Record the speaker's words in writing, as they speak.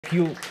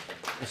queue,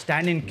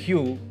 stand in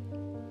queue,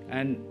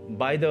 and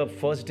buy the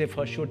first day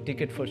first show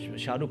ticket for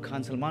Shah Rukh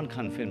Khan, Salman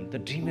Khan film. The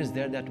dream is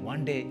there that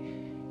one day,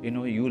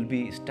 you will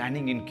be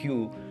standing in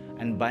queue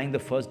and buying the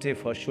first day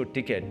first show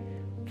ticket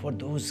for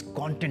those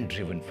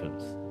content-driven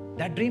films.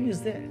 That dream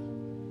is there,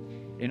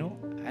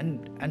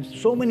 and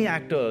so many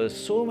actors,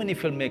 so many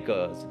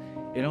filmmakers,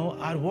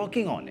 are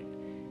working on it.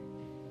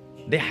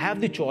 They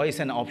have the choice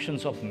and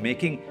options of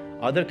making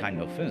other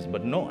kind of films,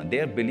 but no,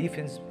 their belief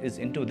is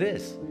into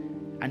this,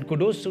 and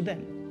kudos to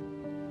them.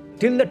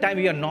 Till the time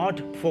we are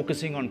not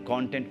focusing on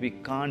content, we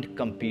can't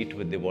compete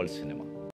with the world cinema.